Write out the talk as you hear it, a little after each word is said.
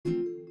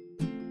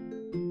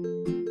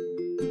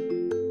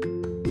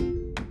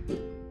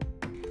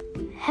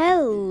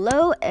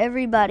Hello,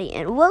 everybody,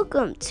 and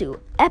welcome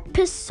to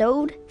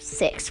episode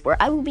 6, where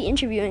I will be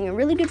interviewing a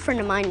really good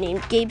friend of mine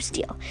named Gabe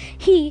Steele.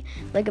 He,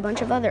 like a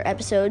bunch of other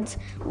episodes,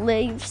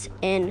 lives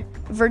in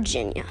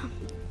Virginia.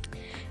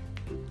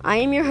 I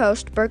am your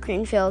host, Burke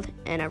Greenfield,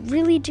 and I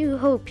really do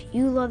hope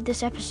you love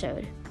this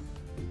episode.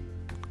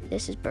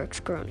 This is Burke's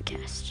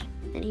CoronaCast,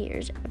 and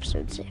here's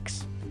episode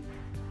 6.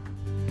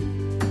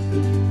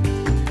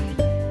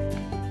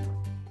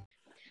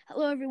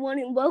 Hello, everyone,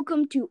 and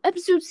welcome to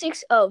episode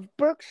 6 of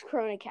Burke's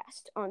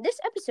CoronaCast. On this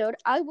episode,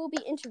 I will be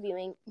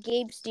interviewing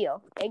Gabe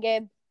Steele. Hey,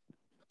 Gabe.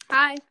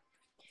 Hi.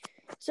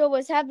 So,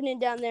 what's happening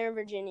down there in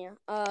Virginia?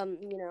 What have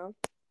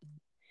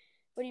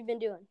you been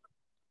doing?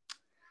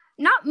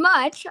 Not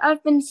much.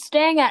 I've been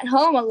staying at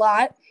home a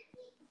lot.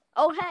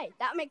 Oh, hey,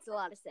 that makes a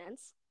lot of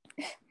sense.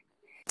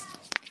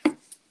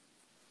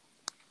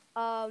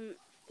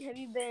 Have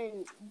you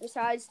been,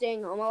 besides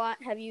staying home a lot,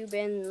 have you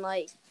been,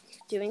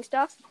 doing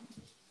stuff?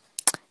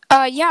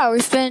 Yeah,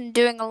 we've been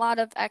doing a lot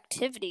of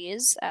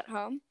activities at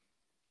home.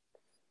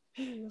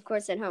 Of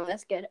course, at home.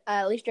 That's good.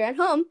 At least you're at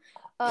home.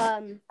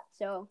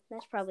 So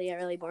that's probably a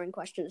really boring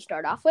question to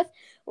start off with.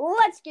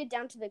 Let's get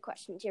down to the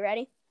questions. You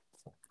ready?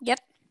 Yep.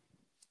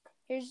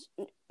 Here's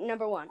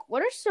number 1.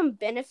 What are some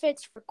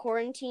benefits for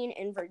quarantine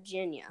in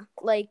Virginia?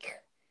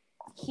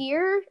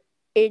 Here,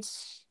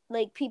 it's,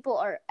 people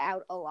are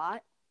out a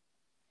lot.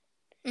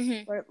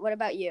 Mm-hmm. What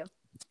about you?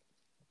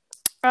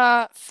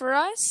 For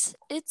us,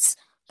 it's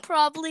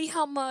probably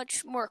how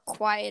much more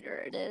quieter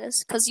it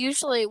is. Because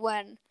usually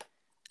when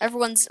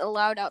everyone's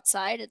allowed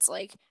outside, it's,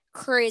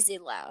 crazy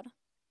loud.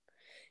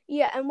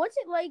 Yeah, and what's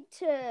it like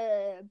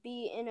to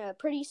be in a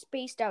pretty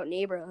spaced out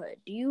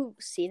neighborhood? Do you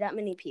see that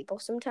many people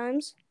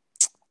sometimes?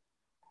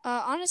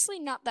 Honestly,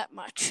 not that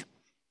much.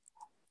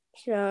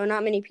 So,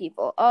 not many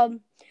people.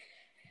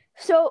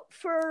 So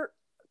for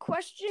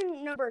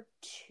question number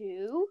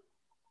 2,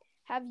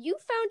 have you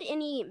found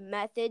any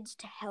methods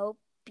to help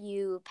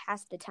you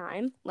pass the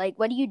time?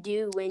 What do you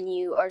do when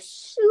you are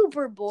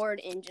super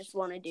bored and just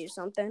want to do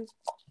something?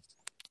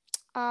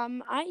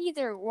 I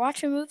either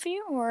watch a movie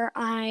or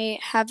I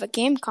have a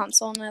game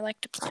console and I like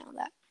to play on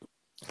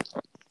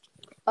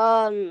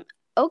that.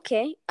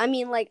 Okay. I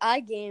mean,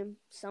 I game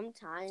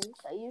sometimes.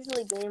 I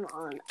usually game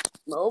on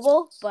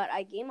mobile, but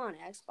I game on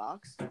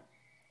Xbox.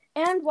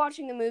 And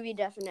watching a movie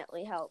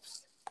definitely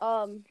helps.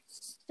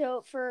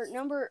 So for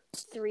number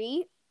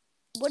 3,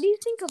 what do you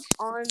think of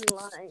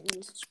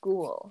online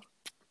school?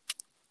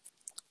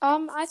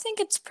 I think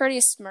it's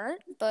pretty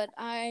smart, but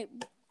I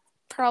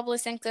probably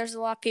think there's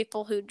a lot of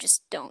people who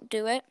just don't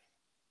do it.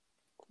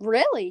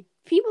 Really?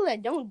 People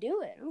that don't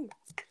do it? Ooh,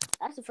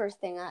 that's the first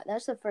thing.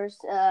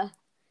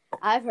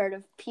 I've heard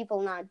of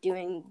people not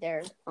doing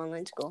their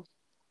online school.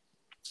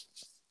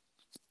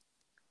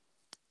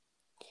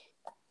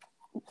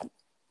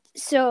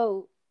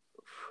 So,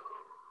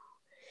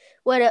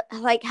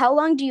 how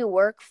long do you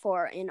work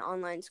for in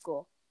online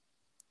school?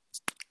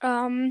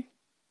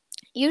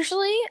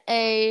 Usually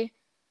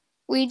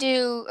we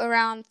do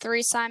around 3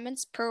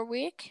 assignments per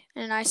week,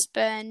 and I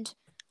spend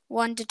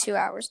 1 to 2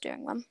 hours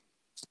doing them.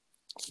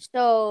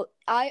 So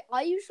I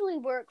usually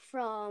work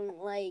from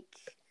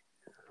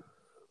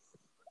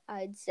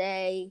I'd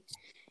say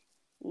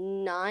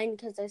 9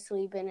 because I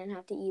sleep in and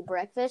have to eat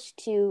breakfast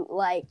to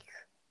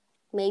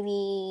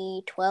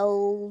maybe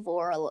 12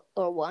 or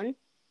 1.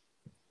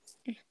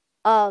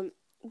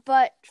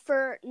 But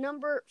for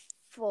number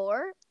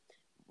 4,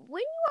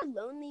 when you are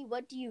lonely,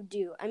 what do you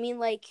do? I mean,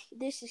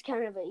 this is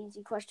kind of an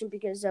easy question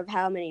because of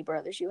how many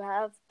brothers you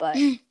have, but...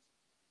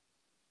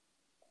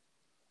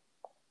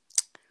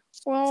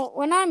 Well,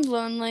 when I'm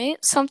lonely,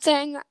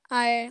 something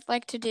I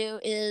like to do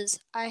is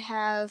I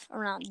have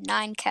around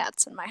 9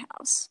 cats in my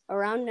house.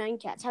 Around 9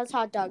 cats. How's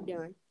Hot Dog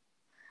doing?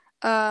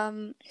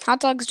 Hot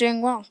Dog's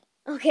doing well.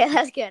 Okay,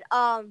 that's good.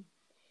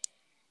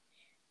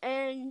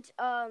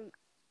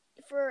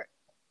 For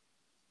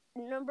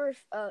number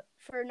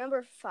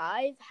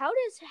 5, how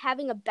does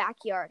having a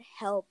backyard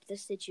help the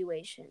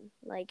situation?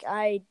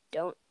 I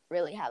don't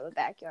really have a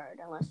backyard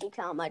unless you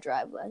count my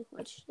driveway,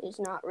 which is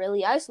not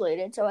really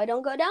isolated, so I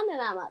don't go down there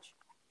that much.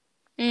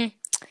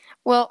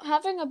 Well,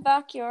 having a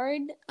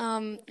backyard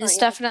is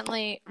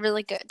definitely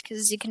really good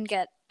because you can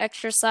get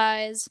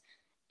exercise,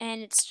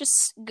 and it's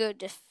just good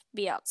to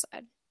be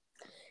outside.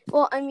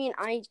 Well, I mean,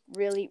 I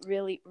really,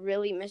 really,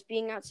 really miss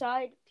being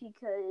outside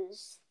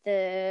because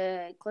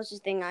the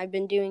closest thing I've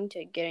been doing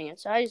to getting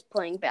outside is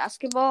playing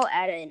basketball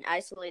at an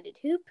isolated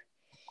hoop.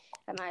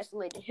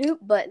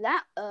 But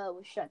that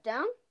was shut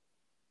down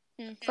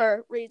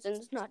for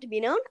reasons not to be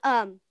known.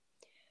 That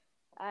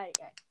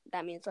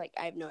means I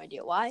have no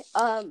idea why.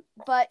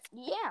 But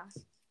yeah,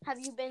 have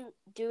you been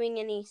doing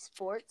any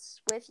sports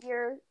with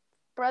your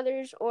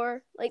brothers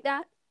or like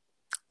that?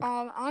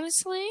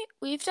 Honestly,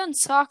 we've done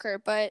soccer,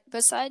 but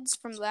besides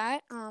from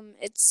that,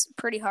 it's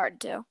pretty hard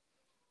to.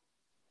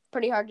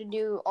 Pretty hard to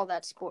do all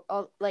that sport,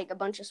 a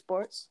bunch of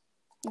sports?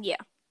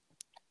 Yeah.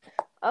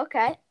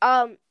 Okay.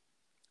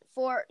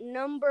 For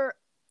number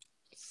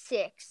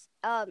 6,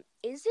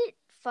 is it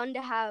fun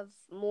to have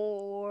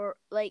more,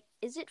 like,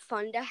 is it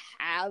fun to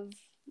have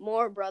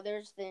more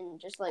brothers than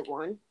just, like,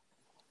 one?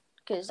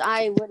 Because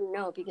I wouldn't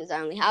know because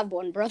I only have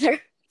one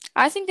brother.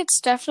 I think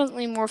it's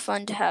definitely more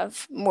fun to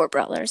have more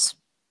brothers.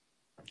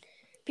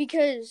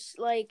 Because,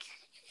 like,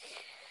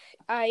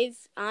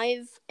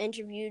 I've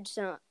interviewed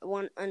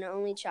an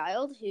only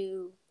child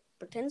who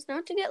pretends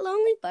not to get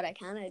lonely, but I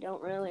kind of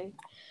don't really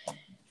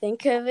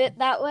think of it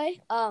that way.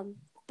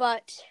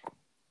 But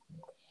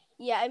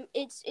yeah,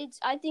 it's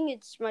I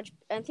think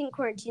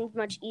quarantine's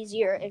much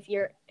easier if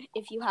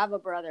you have a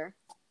brother.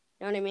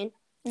 You know what I mean?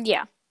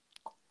 Yeah.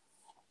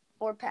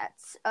 Or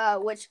pets.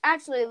 Which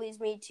actually leads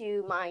me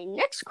to my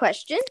next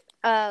question.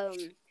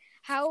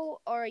 How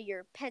are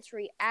your pets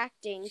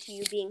reacting to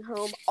you being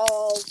home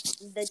all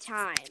the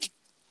time?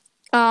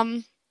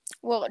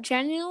 Well,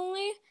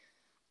 genuinely,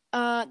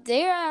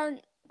 they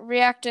aren't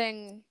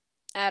reacting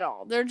at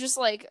all. They're just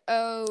like,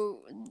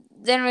 oh,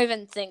 they don't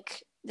even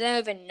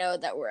know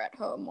that we're at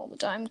home all the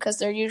time because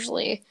they're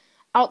usually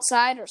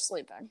outside or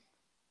sleeping.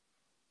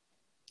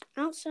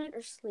 Outside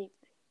or sleeping.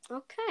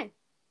 Okay.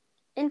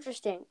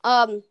 Interesting.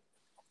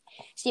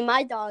 See,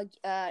 my dog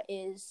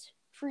is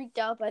freaked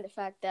out by the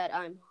fact that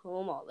I'm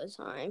home all the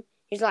time.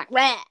 He's like,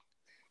 rah!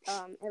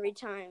 Every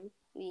time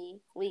we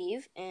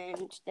leave,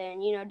 and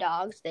then,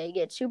 dogs, they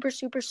get super,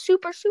 super,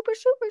 super, super,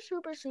 super,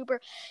 super,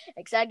 super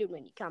excited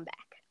when you come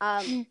back.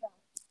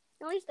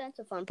 At least that's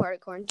a fun part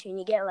of quarantine.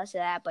 You get less of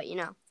that, but,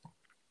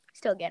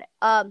 still get it.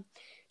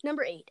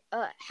 Number 8.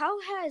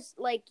 How has,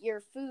 like,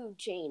 your food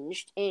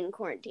changed in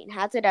quarantine?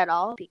 Has it at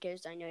all?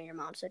 Because I know your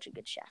mom's such a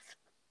good chef.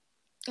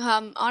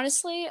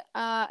 Honestly,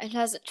 it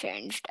hasn't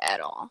changed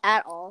at all.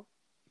 At all?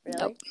 Really?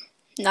 Nope.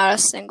 Not a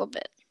single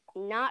bit.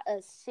 Not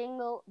a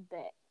single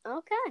bit.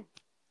 Okay.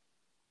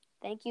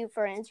 Thank you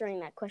for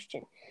answering that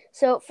question.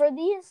 So for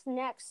these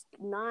next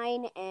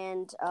 9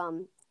 and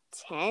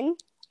 10,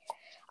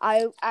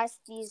 I ask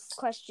these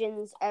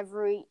questions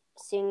every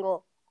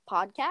single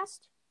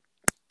podcast.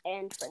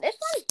 And for this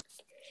one,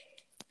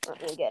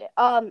 let me get it.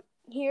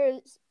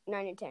 Here's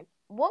 9 and 10.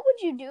 What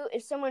would you do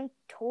if someone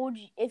told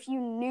you, if you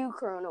knew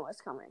Corona was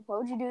coming? What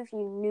would you do if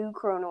you knew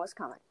Corona was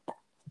coming?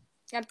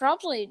 I'd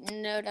probably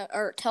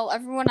tell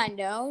everyone I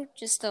know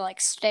just to, like,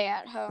 stay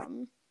at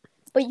home.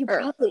 But you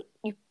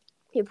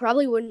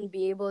probably wouldn't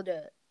be able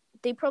to.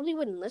 They probably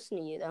wouldn't listen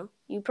to you, though.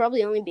 You'd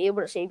probably only be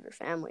able to save your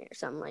family or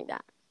something like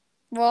that.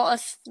 Well,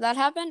 if that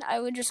happened, I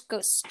would just go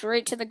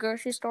straight to the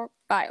grocery store,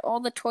 buy all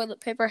the toilet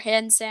paper,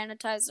 hand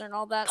sanitizer, and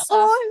all that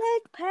stuff.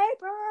 Toilet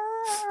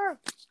paper!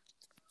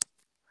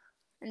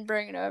 And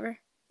bring it over.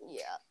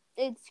 Yeah,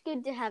 it's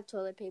good to have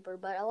toilet paper,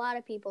 but a lot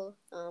of people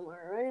are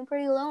running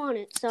pretty low on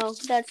it, so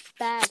that's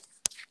bad.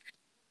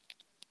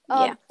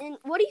 Yeah. And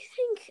what do you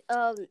think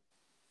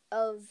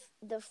of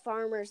the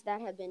farmers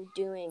that have been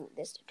doing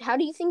this? How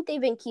do you think they've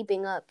been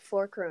keeping up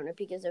for Corona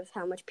because of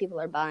how much people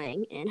are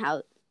buying and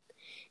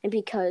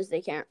because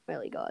they can't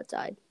really go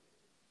outside?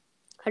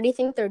 How do you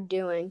think they're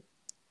doing?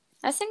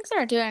 I think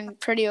they're doing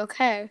pretty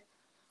okay.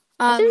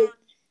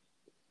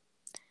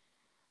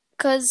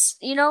 Because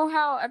you know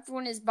how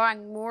everyone is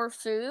buying more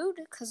food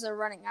because they're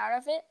running out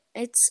of it?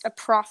 It's a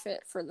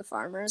profit for the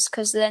farmers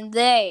because then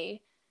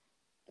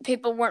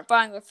people weren't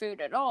buying the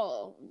food at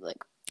all,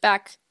 like,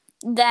 back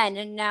then,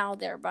 and now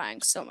they're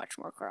buying so much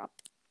more crop.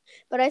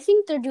 But I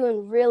think they're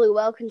doing really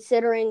well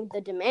considering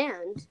the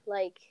demand.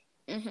 Like,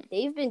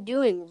 they've been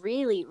doing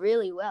really,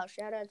 really well.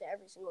 Shout out to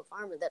every single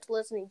farmer that's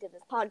listening to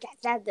this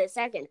podcast at this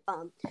second.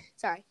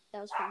 Sorry,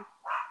 that was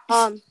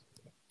fun.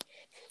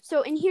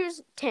 So, and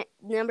here's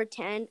number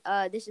 10.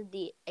 This is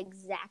the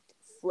exact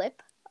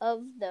flip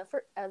of the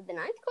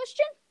 9th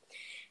question.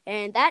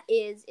 And that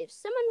is, if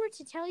someone were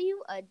to tell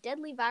you a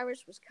deadly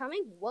virus was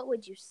coming, what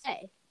would you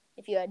say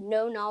if you had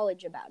no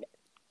knowledge about it?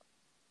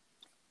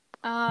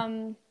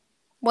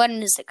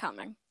 When is it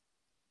coming?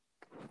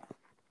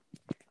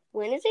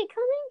 When is it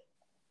coming?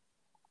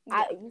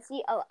 Yeah. You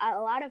see, a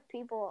lot of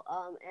people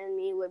and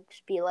me would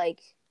just be like,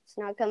 it's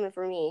not coming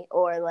for me.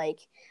 Or like,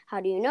 how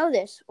do you know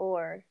this?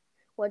 Or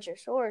what's your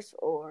source?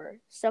 Or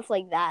stuff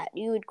like that.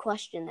 You would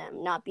question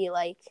them, not be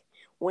like,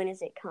 when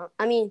is it coming?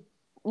 I mean,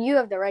 you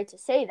have the right to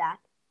say that,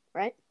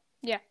 right?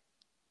 Yeah.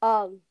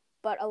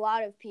 But a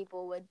lot of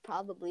people would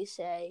probably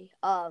say,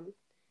 how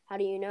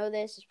do you know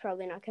this? It's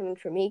probably not coming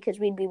from me because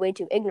we'd be way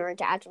too ignorant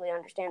to actually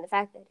understand the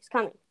fact that it's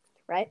coming,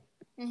 right?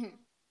 Mm-hmm.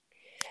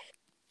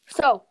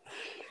 So,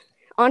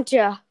 on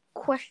to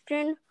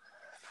question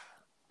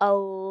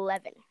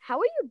 11. How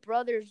are your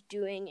brothers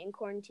doing in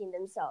quarantine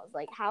themselves?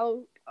 Like,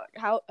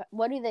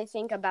 what do they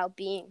think about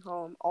being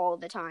home all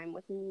the time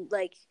with,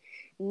 like,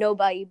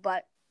 nobody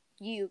but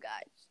you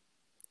guys?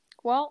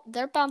 Well,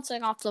 they're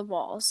bouncing off the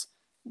walls.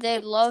 They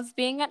love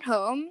being at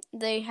home.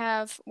 They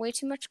have way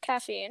too much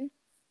caffeine.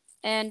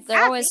 And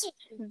they're always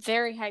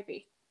very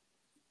hypey.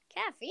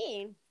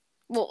 Caffeine?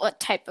 Well, what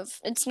type of...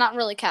 It's not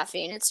really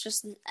caffeine. It's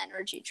just an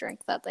energy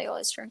drink that they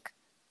always drink.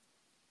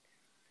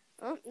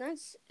 Well,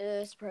 that's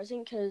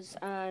surprising because,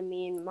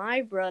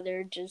 my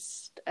brother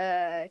just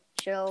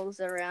chills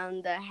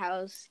around the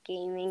house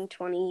gaming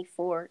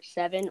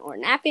 24/7 or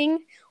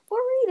napping or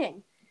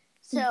reading.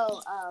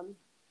 So,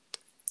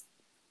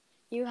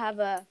 you have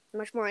a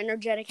much more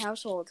energetic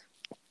household.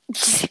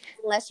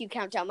 Unless you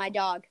count out my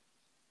dog.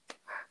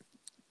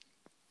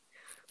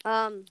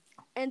 And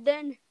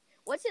then,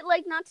 what's it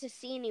like not to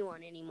see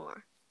anyone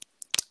anymore?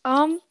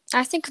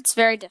 I think it's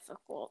very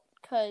difficult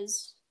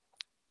because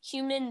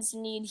humans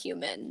need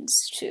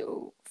humans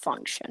to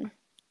function.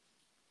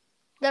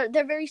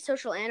 They're very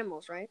social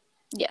animals, right?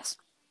 Yes.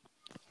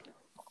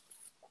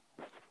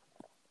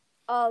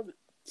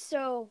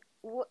 So,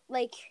 what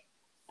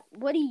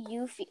do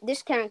you feel?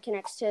 This kind of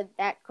connects to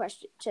that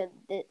question, to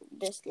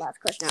this last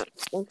question I was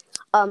asking.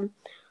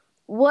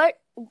 What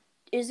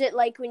is it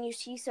like when you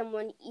see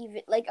someone,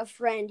 even like a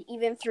friend,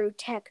 even through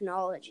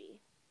technology?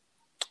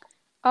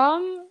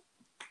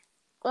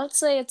 Let's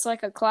say it's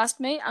like a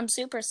classmate. I'm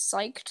super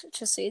psyched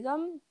to see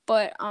them,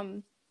 but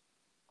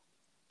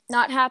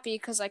not happy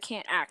because I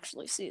can't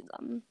actually see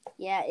them.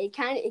 Yeah, it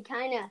kind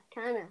of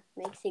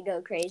makes you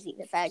go crazy.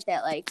 The fact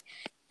that like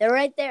they're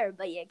right there,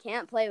 but you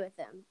can't play with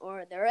them,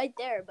 or they're right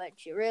there,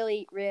 but you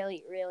really,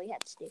 really, really have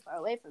to stay far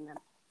away from them.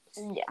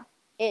 Yeah,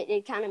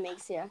 it kind of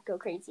makes you go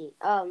crazy.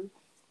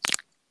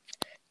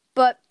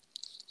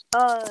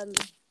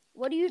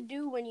 What do you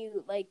do when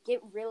you like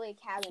get really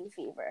cabin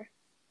fever?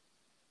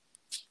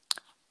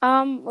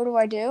 What do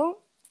I do?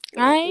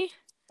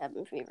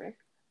 Cabin fever.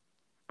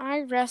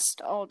 I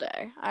rest all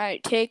day. I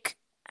take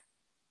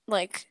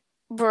like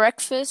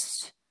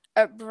breakfast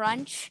at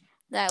brunch,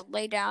 then I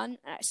lay down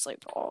and I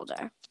sleep all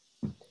day.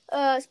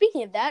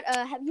 Speaking of that,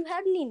 have you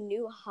had any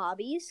new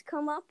hobbies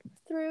come up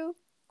through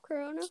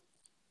Corona?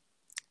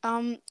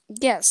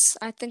 Yes,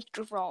 I think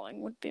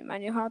drawing would be my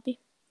new hobby.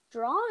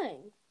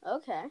 Drawing.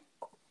 Okay.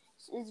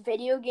 Is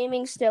video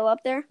gaming still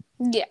up there?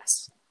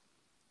 Yes.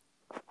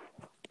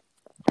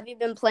 Have you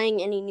been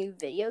playing any new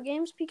video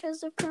games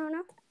because of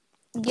Corona?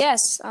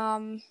 Yes.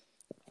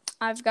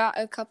 I've got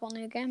a couple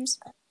new games.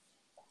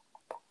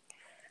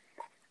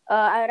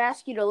 I would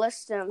ask you to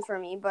list them for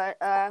me, but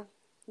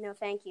no,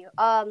 thank you.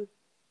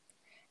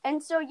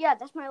 And so yeah,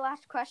 that's my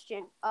last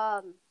question.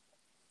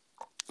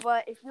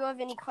 But if you have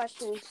any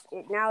questions,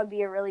 now would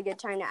be a really good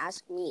time to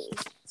ask me.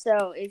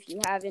 So if you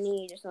have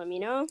any, just let me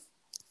know.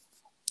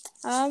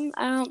 I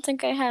don't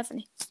think I have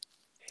any.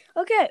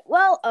 Okay,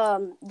 well,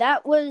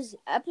 that was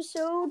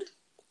episode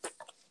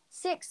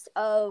 6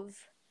 of.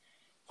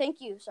 Thank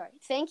you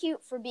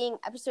for being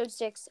episode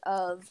 6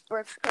 of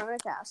Burke's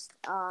CoronaCast.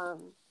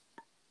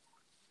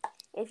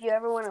 If you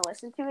ever want to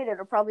listen to it,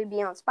 it'll probably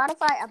be on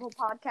Spotify, Apple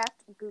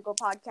Podcasts, Google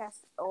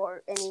Podcasts,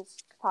 or any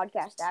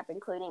podcast app,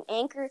 including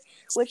Anchor,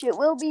 which it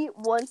will be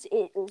once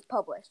it is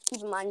published.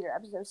 Keep in mind you're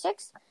episode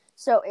 6,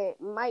 so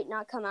it might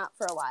not come out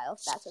for a while,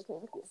 if that's okay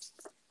with you.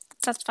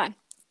 That's fine.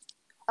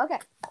 Okay,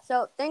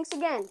 so thanks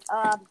again.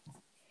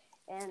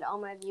 And all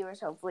my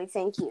viewers, hopefully,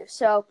 thank you.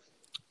 So,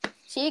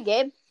 see you,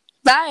 Gabe.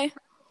 Bye.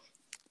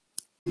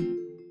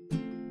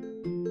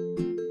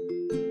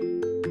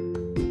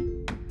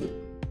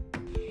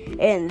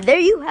 And there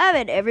you have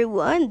it,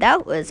 everyone.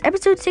 That was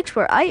episode 6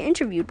 where I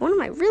interviewed one of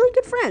my really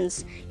good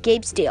friends,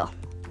 Gabe Steele.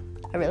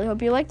 I really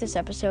hope you liked this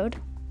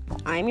episode.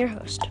 I'm your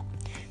host,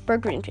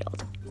 Burke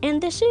Greenfield, and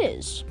this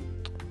is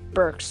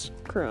Burke's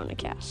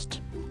CoronaCast.